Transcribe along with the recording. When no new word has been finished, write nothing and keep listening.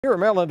Here in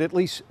Maryland, at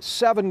least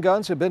 7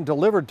 guns have been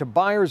delivered to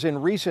buyers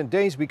in recent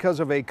days because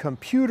of a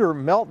computer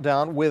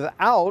meltdown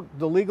without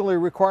the legally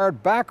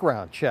required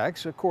background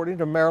checks, according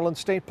to Maryland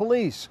State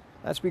Police.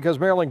 That's because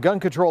Maryland gun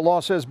control law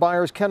says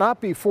buyers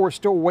cannot be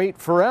forced to wait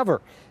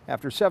forever.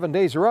 After 7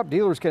 days are up,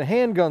 dealers can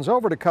hand guns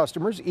over to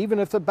customers even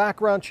if the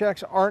background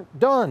checks aren't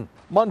done.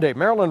 Monday,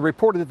 Maryland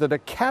reported that a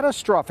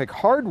catastrophic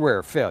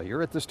hardware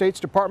failure at the state's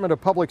Department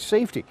of Public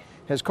Safety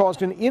has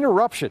caused an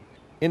interruption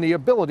in the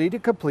ability to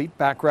complete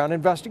background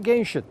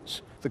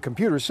investigations. The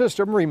computer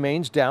system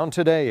remains down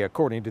today,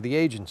 according to the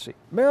agency.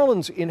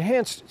 Maryland's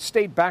enhanced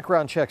state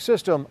background check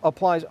system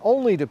applies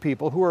only to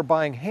people who are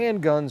buying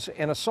handguns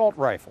and assault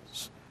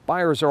rifles.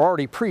 Buyers are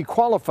already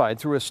pre-qualified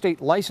through a state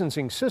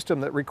licensing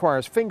system that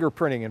requires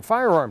fingerprinting and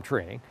firearm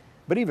training.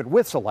 But even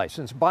with the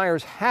license,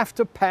 buyers have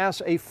to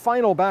pass a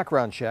final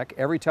background check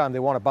every time they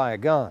want to buy a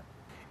gun.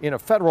 In a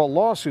federal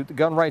lawsuit, the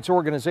gun rights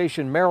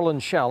organization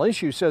Maryland Shall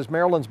Issue says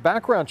Maryland's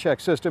background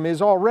check system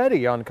is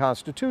already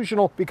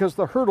unconstitutional because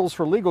the hurdles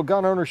for legal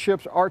gun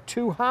ownership are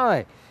too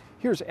high.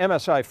 Here's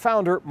MSI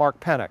founder Mark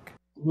Pennock.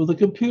 Well, the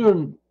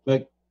computer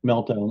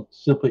meltdown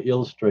simply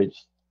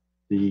illustrates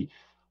the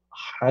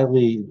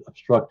highly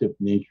obstructive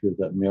nature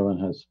that Maryland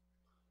has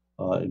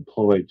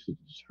employed to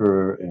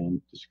deter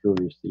and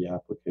discourage the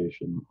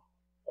application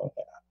of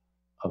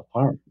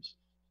firearms,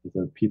 so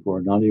that people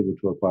are not able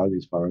to acquire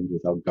these firearms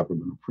without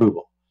government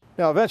approval.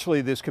 Now,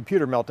 eventually this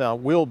computer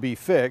meltdown will be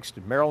fixed.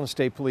 Maryland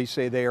State Police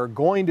say they are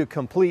going to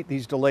complete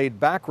these delayed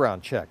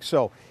background checks.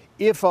 So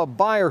if a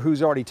buyer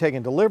who's already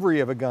taken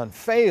delivery of a gun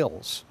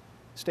fails,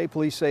 State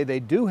Police say they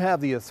do have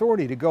the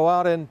authority to go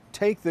out and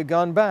take the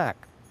gun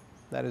back.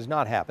 That has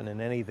not happened in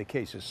any of the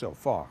cases so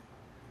far.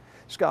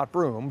 Scott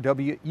Broom,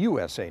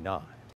 WUSA 9.